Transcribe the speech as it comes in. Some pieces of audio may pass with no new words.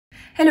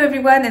Hello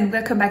everyone and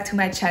welcome back to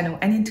my channel,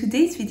 and in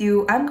today's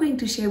video I'm going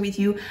to share with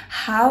you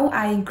how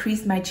I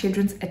increased my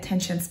children's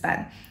attention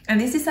span. And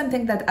this is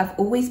something that I've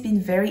always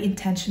been very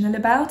intentional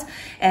about,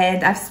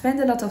 and I've spent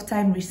a lot of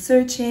time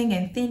researching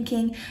and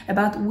thinking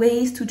about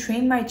ways to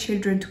train my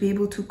children to be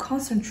able to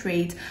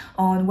concentrate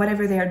on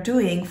whatever they are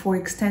doing for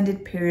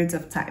extended periods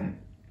of time.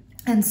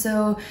 And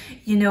so,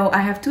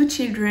 I have two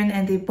children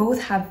and they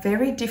both have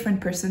very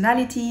different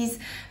personalities.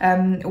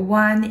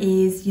 One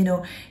is,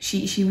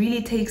 she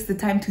really takes the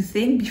time to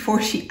think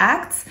before she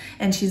acts,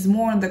 and she's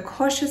more on the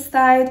cautious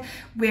side.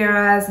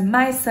 Whereas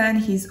my son,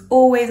 he's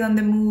always on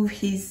the move.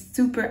 He's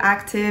super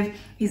active.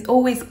 He's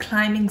always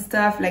climbing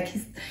stuff. Like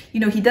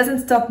he doesn't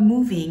stop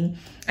moving.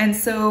 And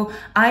so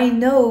I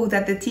know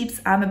that the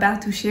tips I'm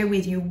about to share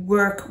with you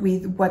work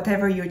with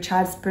whatever your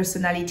child's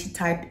personality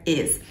type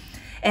is.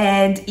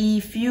 And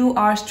if you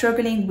are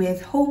struggling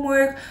with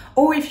homework,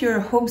 or if you're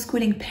a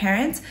homeschooling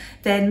parent,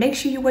 then make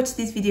sure you watch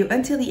this video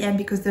until the end,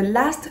 because the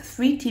last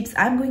 3 tips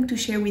I'm going to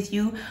share with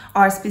you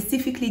are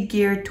specifically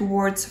geared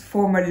towards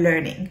formal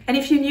learning. And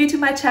if you're new to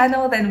my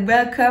channel, then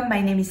welcome. My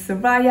name is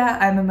Soraya.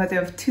 I'm a mother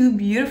of 2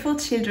 beautiful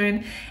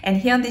children, and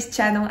here on this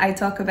channel I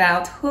talk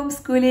about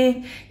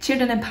homeschooling,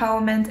 children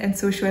empowerment, and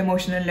social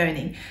emotional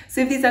learning.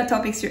 So if these are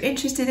topics you're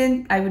interested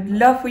in, I would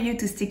love for you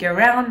to stick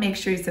around. Make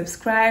sure you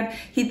subscribe,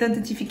 hit the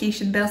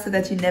notification bell so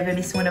that you never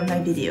miss one of my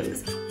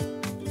videos.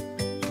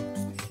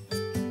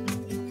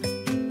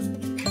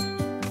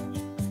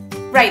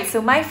 Right, so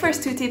my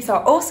first 2 tips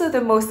are also the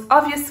most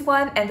obvious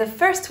one, and the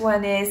first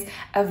one is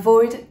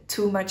avoid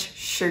too much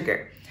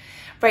sugar.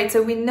 Right,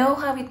 so we know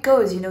how it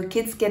goes.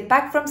 Kids get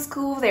back from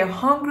school, they're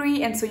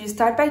hungry, and so you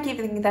start by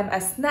giving them a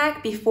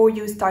snack before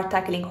you start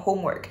tackling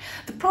homework.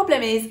 The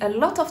problem is a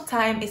lot of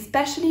time,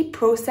 especially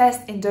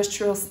processed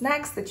industrial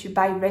snacks that you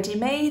buy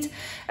ready-made,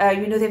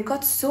 they've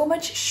got so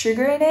much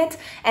sugar in it,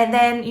 and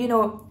then,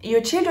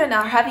 your children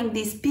are having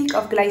this peak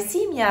of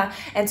glycemia,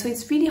 and so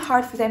it's really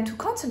hard for them to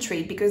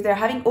concentrate because they're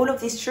having all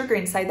of this sugar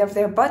inside of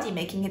their body,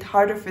 making it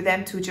harder for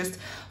them to just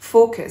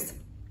focus.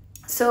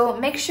 So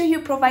make sure you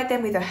provide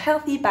them with a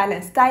healthy,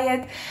 balanced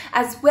diet,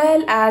 as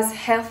well as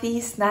healthy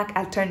snack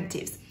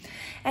alternatives.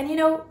 And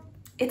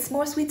it's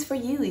more sweets for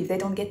you if they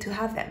don't get to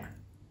have them.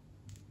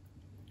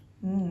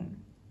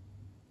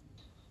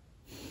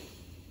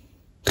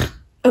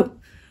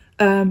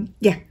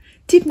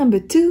 Tip number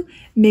 2,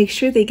 make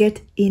sure they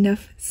get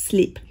enough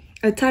sleep.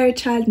 A tired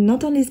child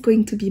not only is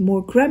going to be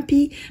more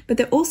grumpy, but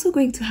they're also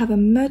going to have a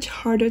much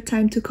harder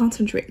time to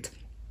concentrate.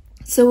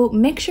 So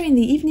make sure in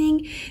the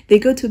evening they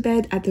go to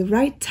bed at the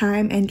right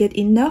time and get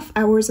enough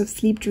hours of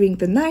sleep during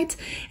the night.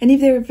 And if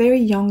they're very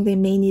young, they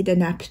may need a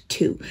nap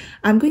too.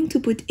 I'm going to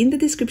put in the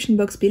description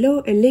box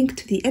below a link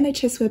to the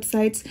NHS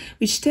websites,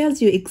 which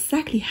tells you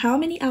exactly how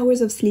many hours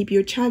of sleep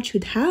your child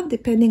should have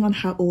depending on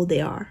how old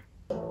they are.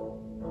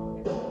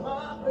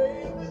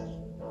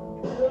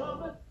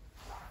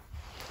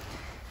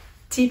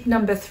 Tip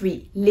number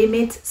 3,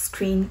 limit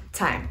screen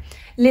time.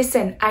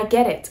 Listen, I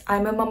get it.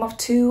 I'm a mom of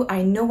 2.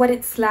 I know what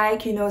it's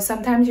like.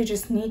 Sometimes you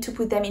just need to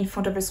put them in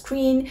front of a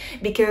screen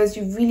because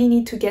you really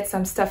need to get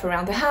some stuff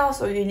around the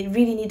house, or you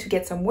really need to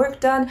get some work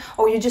done,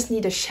 or you just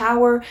need a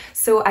shower.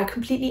 So I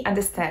completely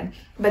understand.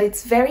 But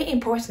it's very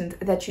important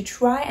that you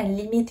try and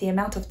limit the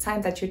amount of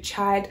time that your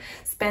child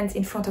spends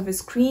in front of a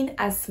screen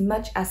as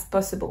much as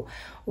possible.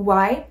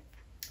 Why?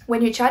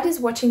 When your child is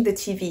watching the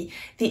TV,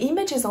 the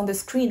images on the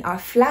screen are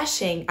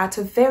flashing at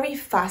a very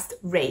fast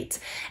rate.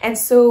 And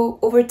so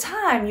over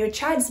time, your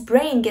child's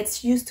brain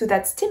gets used to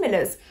that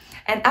stimulus.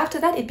 And after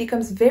that, it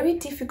becomes very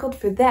difficult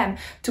for them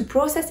to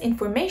process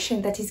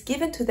information that is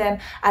given to them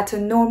at a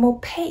normal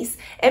pace.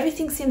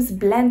 Everything seems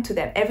bland to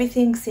them.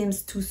 Everything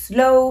seems too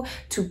slow,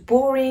 too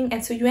boring.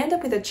 And so you end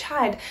up with a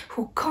child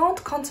who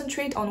can't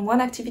concentrate on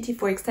one activity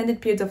for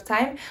extended periods of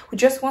time, who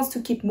just wants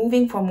to keep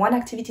moving from one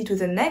activity to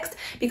the next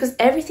because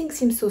everything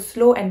seems so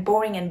slow and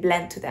boring and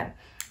bland to them.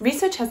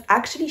 Research has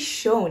actually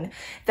shown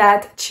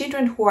that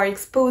children who are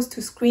exposed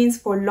to screens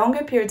for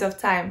longer periods of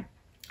time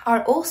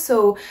are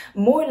also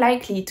more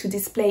likely to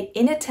display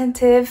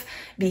inattentive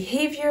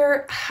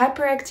behavior,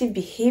 hyperactive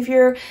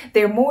behavior.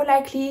 They're more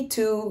likely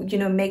to,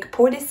 make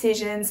poor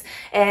decisions,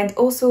 and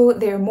also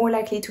they're more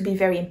likely to be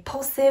very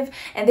impulsive,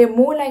 and they're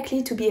more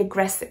likely to be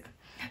aggressive.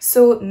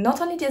 So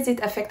not only does it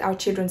affect our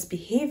children's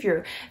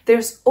behavior,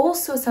 there's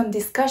also some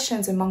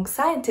discussions among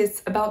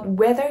scientists about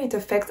whether it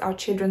affects our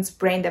children's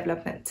brain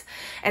development.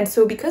 And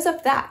so because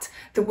of that,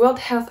 the World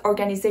Health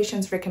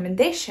Organization's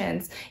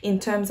recommendations in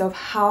terms of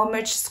how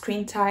much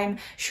screen time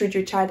should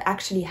your child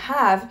actually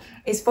have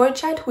is, for a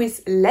child who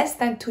is less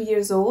than 2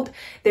 years old,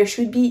 there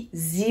should be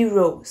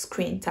 0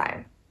 screen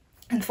time.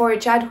 And for a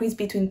child who is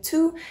between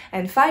 2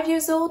 and 5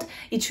 years old,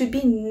 it should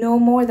be no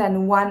more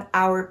than 1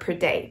 hour per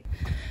day.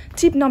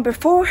 Tip number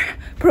 4,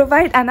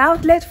 provide an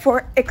outlet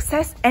for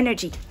excess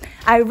energy.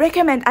 I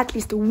recommend at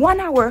least 1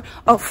 hour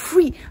of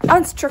free,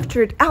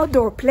 unstructured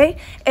outdoor play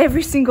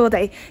every single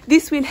day.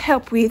 This will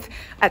help with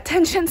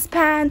attention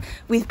span,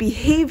 with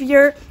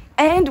behavior,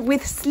 And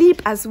with sleep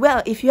as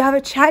well. If you have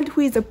a child who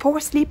is a poor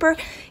sleeper,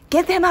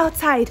 get them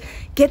outside,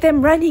 get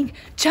them running,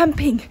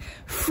 jumping.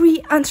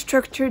 Free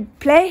unstructured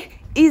play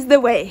is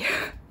the way.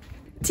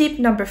 Tip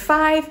number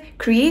 5,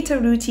 create a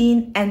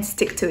routine and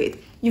stick to it.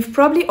 You've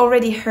probably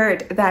already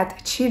heard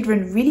that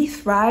children really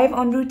thrive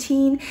on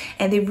routine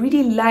and they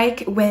really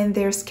like when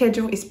their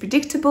schedule is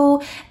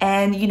predictable,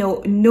 and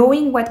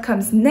knowing what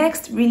comes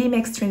next really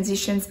makes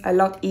transitions a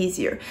lot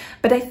easier.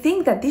 But I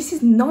think that this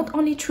is not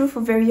only true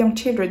for very young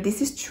children,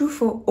 this is true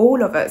for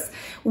all of us.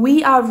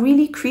 We are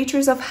really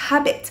creatures of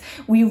habit.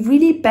 We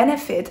really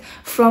benefit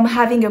from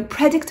having a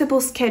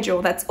predictable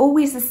schedule that's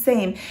always the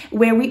same,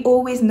 where we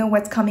always know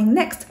what's coming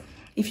next.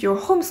 If you're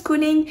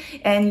homeschooling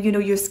and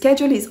your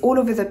schedule is all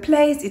over the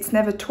place, it's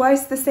never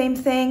twice the same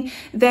thing,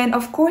 then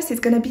of course it's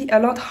going to be a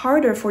lot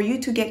harder for you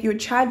to get your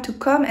child to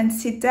come and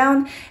sit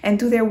down and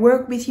do their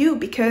work with you,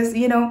 because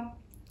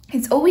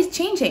it's always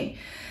changing.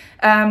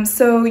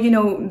 So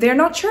they're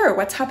not sure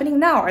what's happening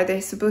now. Are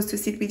they supposed to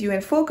sit with you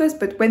and focus,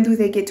 but when do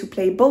they get to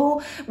play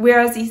ball?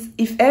 Whereas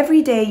if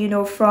every day,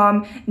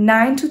 from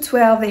 9 to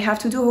 12 they have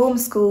to do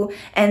homeschool,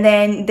 and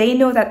then they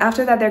know that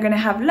after that they're going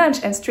to have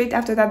lunch, and straight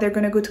after that they're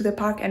going to go to the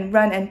park and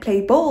run and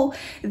play ball,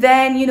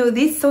 then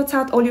this sorts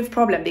out all your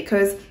problem,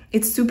 because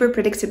it's super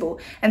predictable.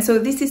 And so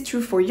this is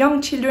true for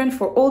young children,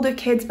 for older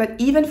kids, but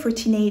even for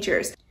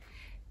teenagers.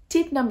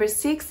 Tip number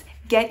 6,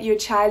 get your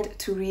child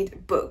to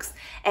read books.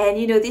 And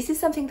this is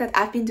something that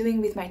I've been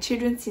doing with my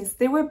children since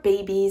they were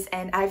babies,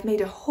 and I've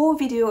made a whole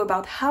video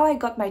about how I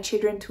got my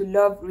children to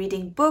love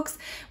reading books,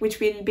 which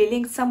will be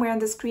linked somewhere on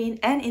the screen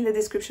and in the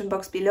description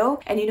box below.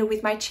 And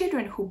with my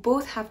children, who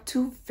both have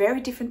two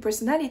very different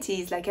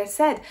personalities, like I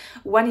said,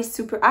 one is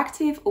super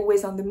active,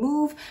 always on the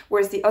move,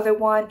 whereas the other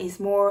one is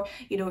more,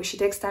 she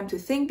takes time to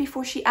think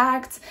before she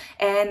acts.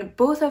 And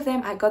both of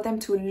them, I got them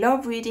to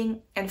love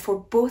reading, and for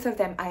both of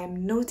them I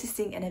am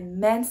noticing an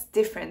immense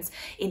difference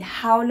in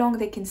how long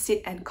they can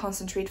sit and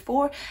concentrate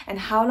for, and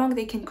how long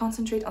they can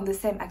concentrate on the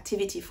same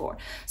activity for.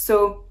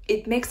 So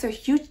it makes a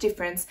huge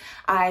difference.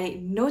 I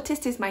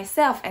noticed this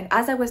myself, and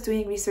as I was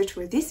doing research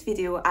for this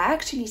video, I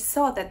actually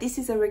saw that this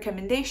is a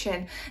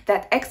recommendation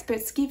that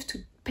experts give to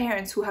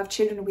parents who have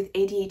children with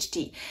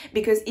ADHD,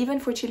 because even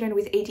for children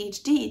with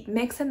ADHD, it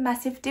makes a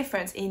massive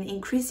difference in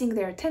increasing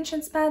their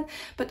attention span,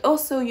 but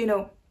also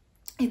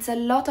it's a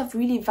lot of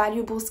really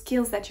valuable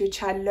skills that your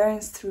child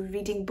learns through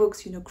reading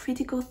books,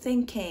 critical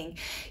thinking,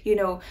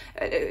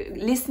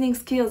 listening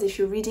skills if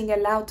you're reading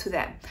aloud to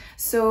them.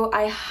 So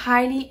I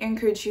highly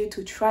encourage you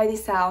to try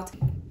this out.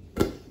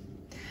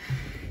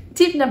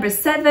 Tip number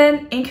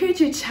 7, encourage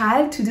your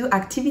child to do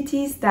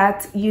activities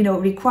that,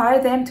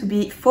 require them to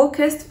be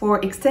focused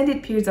for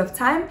extended periods of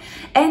time,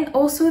 and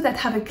also that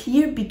have a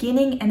clear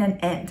beginning and an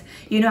end.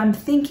 I'm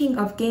thinking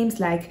of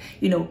games like,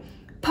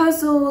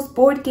 puzzles,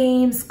 board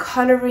games,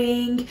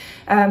 coloring.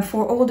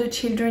 For older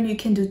children, you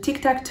can do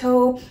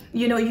tic-tac-toe.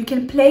 You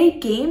can play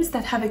games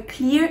that have a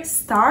clear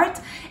start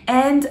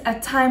and a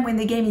time when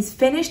the game is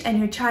finished, and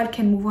your child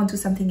can move on to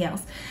something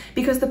else.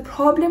 Because the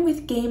problem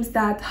with games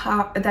that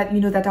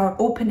are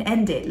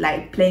open-ended,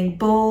 like playing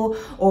ball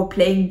or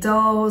playing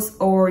dolls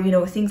or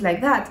things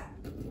like that,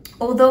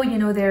 although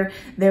they're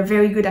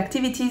very good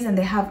activities and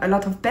they have a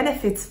lot of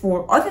benefits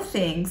for other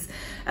things,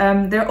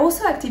 there are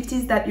also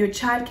activities that your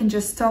child can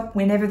just stop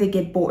whenever they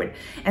get bored,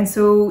 and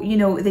so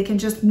they can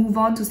just move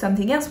on to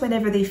something else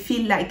whenever they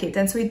feel like it.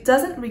 And so it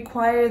doesn't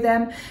require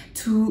them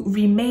to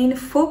remain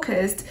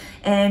focused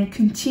and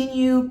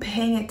continue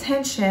paying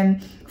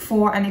attention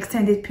for an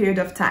extended period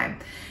of time.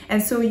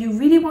 And so you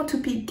really want to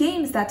pick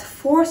games that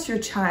force your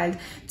child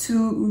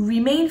to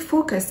remain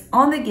focused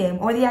on the game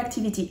or the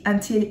activity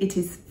until it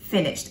is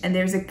finished, and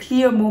there's a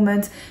clear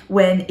moment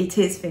when it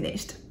is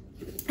finished.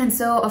 And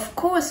so, of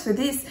course, for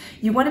this,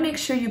 you want to make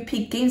sure you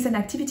pick games and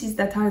activities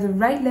that are the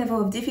right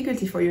level of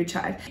difficulty for your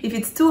child. If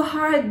it's too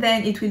hard,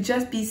 then it will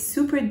just be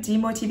super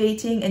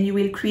demotivating and you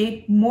will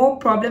create more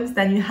problems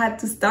than you had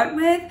to start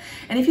with.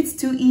 And if it's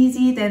too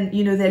easy, then,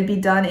 they'll be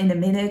done in a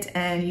minute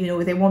and,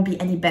 there won't be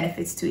any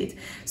benefits to it.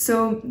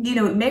 So,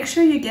 make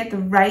sure you get the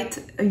right,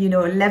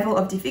 level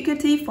of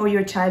difficulty for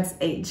your child's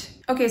age.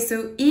 Okay,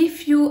 so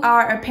if you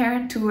are a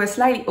parent to a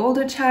slightly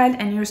older child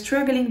and you're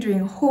struggling during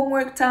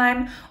homework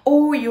time,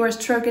 or you're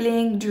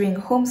struggling during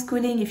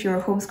homeschooling if you're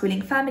a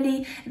homeschooling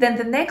family, then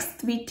the next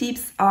 3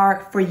 tips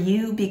are for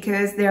you,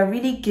 because they are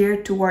really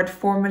geared toward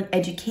formal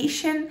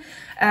education.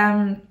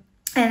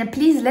 And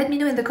please let me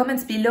know in the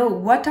comments below,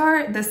 what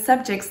are the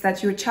subjects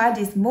that your child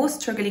is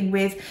most struggling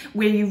with,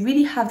 where you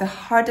really have the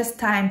hardest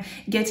time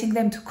getting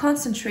them to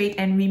concentrate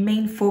and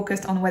remain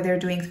focused on what they're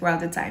doing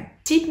throughout the time.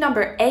 Tip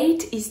number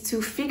 8 is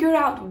to figure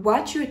out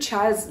what your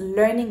child's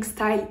learning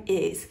style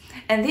is.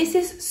 And this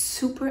is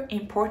super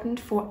important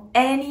for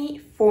any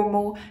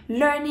formal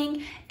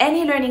learning,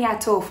 any learning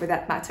at all for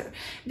that matter.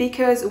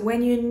 Because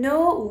when you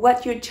know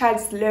what your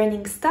child's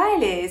learning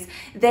style is,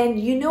 then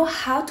you know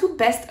how to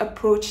best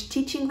approach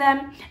teaching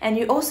them, and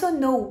you also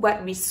know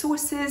what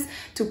resources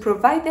to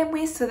provide them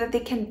with so that they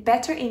can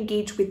better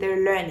engage with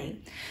their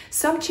learning.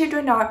 Some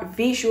children are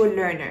visual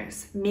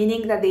learners,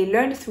 meaning that they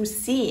learn through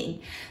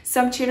seeing.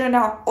 Some children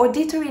are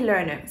auditory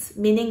learners,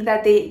 meaning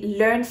that they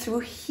learn through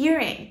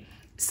hearing.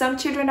 Some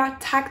children are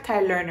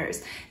tactile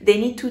learners. They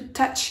need to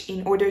touch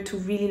in order to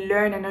really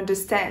learn and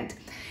understand.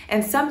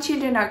 And some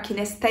children are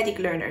kinesthetic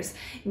learners,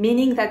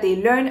 meaning that they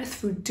learn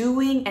through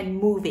doing and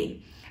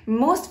moving.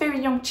 Most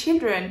very young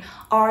children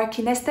are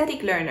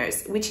kinesthetic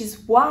learners, which is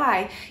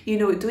why,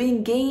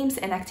 doing games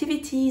and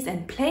activities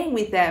and playing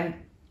with them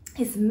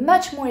is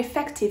much more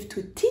effective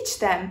to teach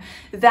them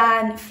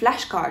than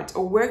flashcards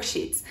or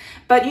worksheets.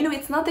 But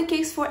it's not the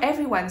case for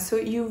everyone, so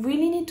you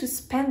really need to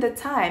spend the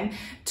time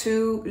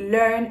to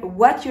learn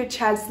what your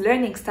child's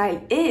learning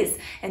style is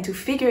and to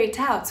figure it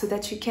out so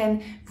that you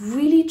can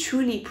really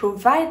truly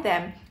provide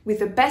them with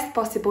the best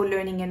possible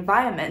learning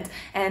environment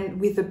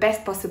and with the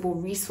best possible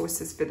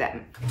resources for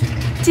them.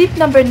 Tip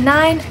number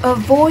 9,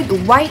 avoid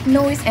white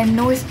noise and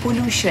noise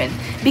pollution.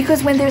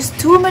 Because when there's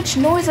too much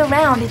noise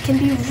around, it can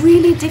be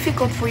really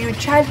difficult for your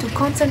child to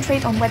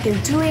concentrate on what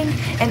they're doing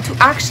and to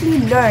actually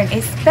learn,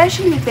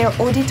 especially if they're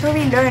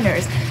auditory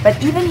learners.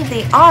 But even if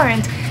they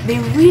aren't, they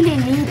really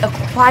need a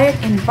quiet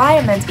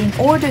environment in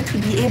order to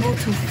be able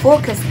to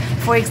focus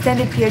for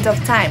extended periods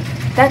of time.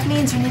 That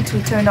means you need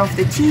to turn off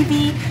the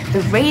TV,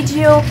 the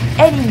radio,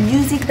 any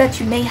music that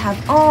you may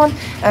have on.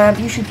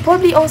 You should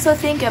probably also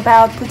think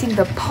about putting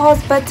the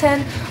pause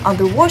button on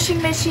the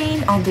washing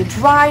machine, on the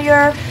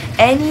dryer,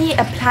 any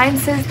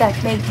appliances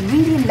that make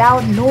really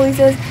loud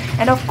noises.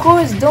 And of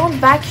course, don't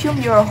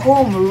vacuum your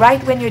home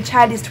right when your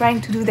child is trying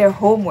to do their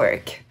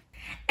homework.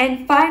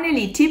 And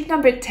finally, tip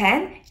number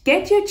 10,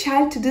 get your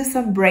child to do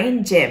some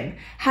brain gym.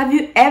 Have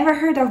you ever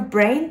heard of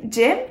brain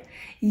gym?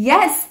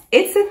 Yes,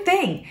 it's a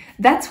thing.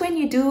 That's when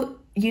you do,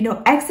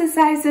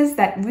 exercises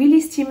that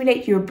really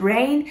stimulate your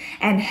brain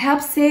and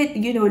helps it,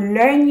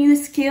 learn new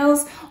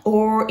skills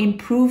or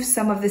improve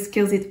some of the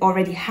skills it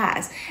already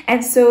has.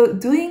 And so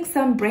doing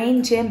some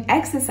brain gym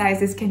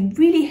exercises can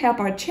really help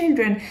our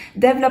children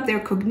develop their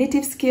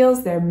cognitive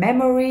skills, their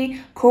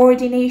memory,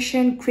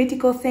 coordination,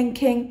 critical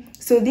thinking.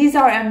 So these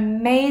are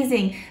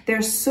amazing.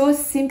 They're so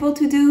simple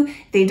to do,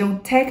 they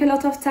don't take a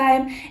lot of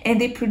time, and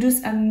they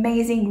produce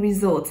amazing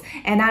results.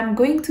 And I'm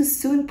going to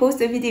soon post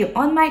a video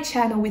on my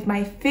channel with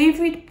my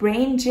favorite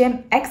brain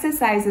gym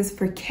exercises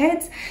for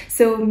kids.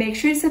 So make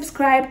sure you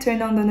subscribe,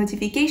 turn on the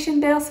notification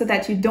bell so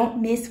that you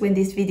don't miss when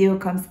this video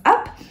comes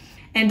up.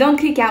 And don't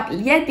click out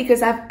yet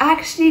because I've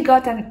actually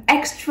got an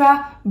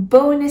extra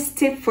bonus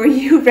tip for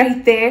you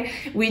right there,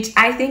 which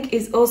I think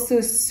is also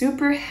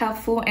super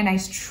helpful and I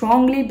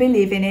strongly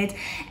believe in it,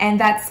 and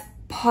that's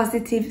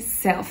positive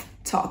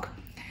self-talk.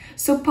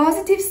 So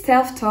positive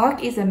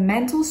self-talk is a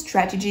mental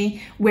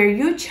strategy where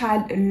your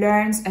child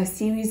learns a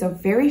series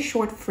of very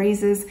short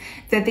phrases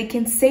that they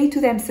can say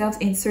to themselves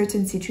in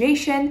certain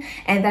situations,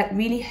 and that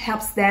really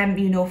helps them,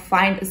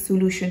 find a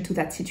solution to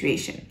that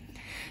situation.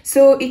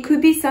 So it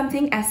could be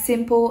something as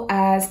simple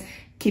as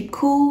keep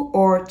cool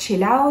or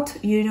chill out,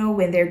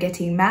 when they're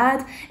getting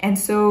mad. And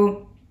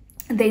so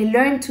they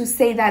learn to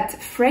say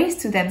that phrase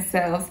to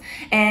themselves,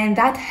 and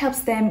that helps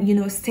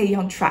them, stay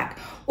on track.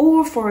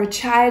 Or for a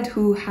child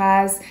who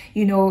has,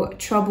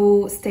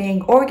 trouble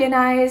staying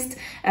organized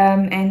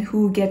and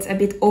who gets a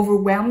bit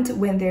overwhelmed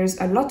when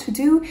there's a lot to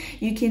do,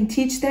 you can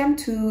teach them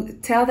to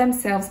tell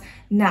themselves,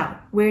 now,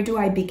 where do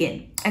I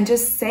begin? And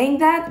just saying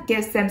that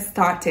gets them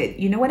started.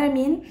 You know what I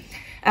mean?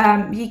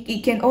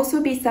 It can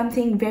also be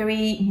something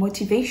very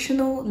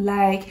motivational,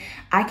 like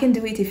I can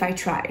do it if I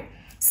try.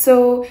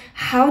 So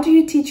how do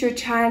you teach your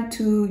child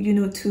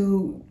to,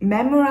 to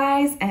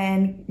memorize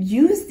and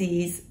use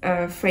these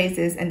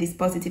phrases and this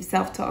positive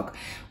self-talk?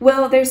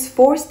 Well, there's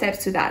 4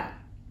 steps to that.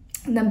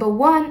 Number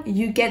 1,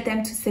 you get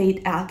them to say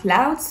it out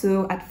loud.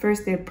 So at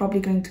first they're probably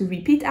going to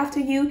repeat after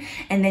you,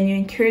 and then you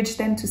encourage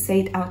them to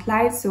say it out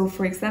loud. So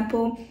for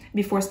example,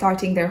 before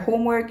starting their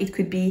homework, it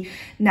could be,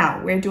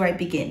 now, where do I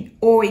begin?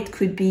 Or it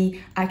could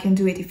be, I can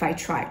do it if I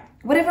try.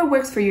 Whatever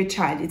works for your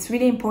child. It's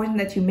really important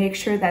that you make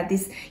sure that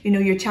this,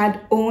 your child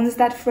owns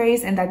that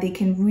phrase and that they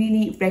can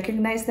really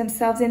recognize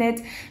themselves in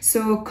it.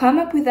 So come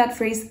up with that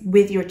phrase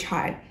with your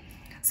child.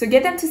 So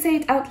get them to say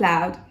it out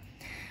loud.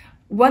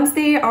 Once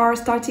they are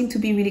starting to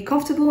be really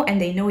comfortable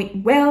and they know it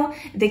well,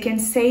 they can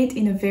say it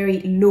in a very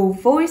low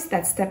voice.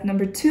 That's step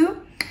number 2.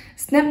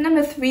 Step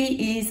number 3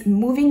 is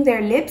moving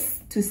their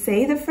lips to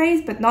say the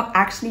phrase, but not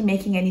actually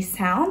making any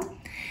sound.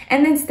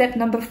 And then step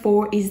number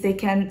 4 is they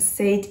can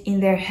say it in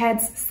their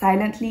heads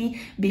silently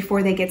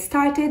before they get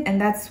started.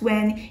 And that's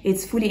when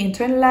it's fully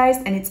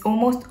internalized and it's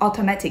almost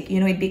automatic.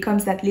 It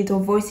becomes that little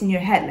voice in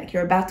your head, like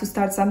you're about to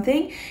start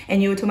something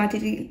and you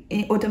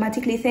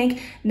automatically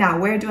think, now,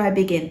 where do I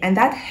begin? And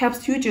that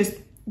helps you just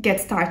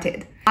get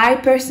started. I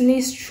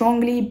personally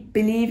strongly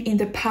believe in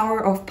the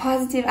power of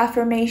positive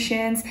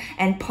affirmations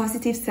and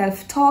positive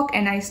self-talk,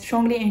 and I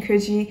strongly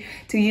encourage you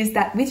to use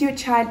that with your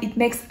child. It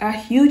makes a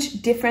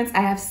huge difference.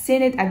 I have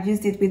seen it, I've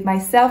used it with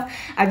myself,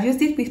 I've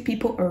used it with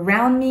people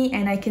around me,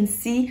 and I can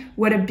see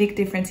what a big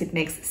difference it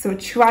makes. So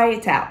try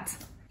it out.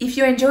 If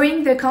you're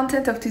enjoying the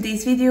content of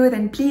today's video,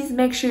 then please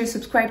make sure you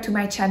subscribe to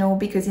my channel,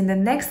 because in the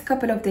next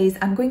couple of days,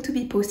 I'm going to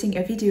be posting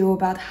a video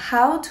about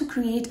how to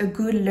create a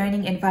good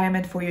learning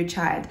environment for your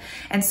child.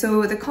 And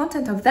so the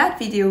content of that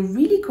video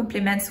really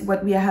complements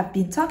what we have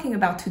been talking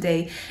about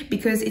today,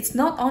 because it's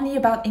not only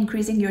about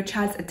increasing your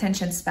child's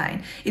attention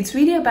span, it's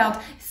really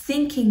about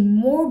thinking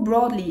more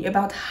broadly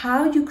about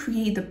how you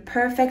create the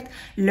perfect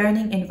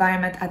learning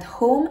environment at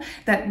home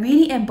that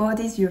really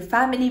embodies your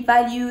family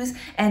values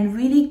and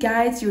really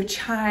guides your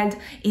child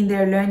in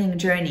their learning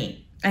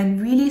journey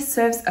and really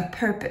serves a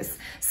purpose.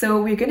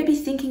 So we're going to be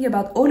thinking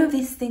about all of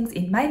these things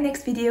in my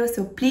next video,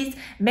 so please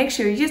make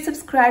sure you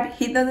subscribe,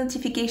 hit the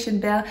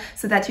notification bell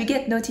so that you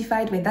get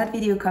notified when that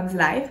video comes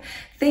live.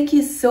 Thank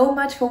you so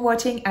much for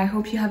watching. I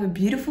hope you have a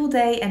beautiful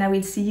day, and I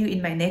will see you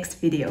in my next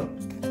video.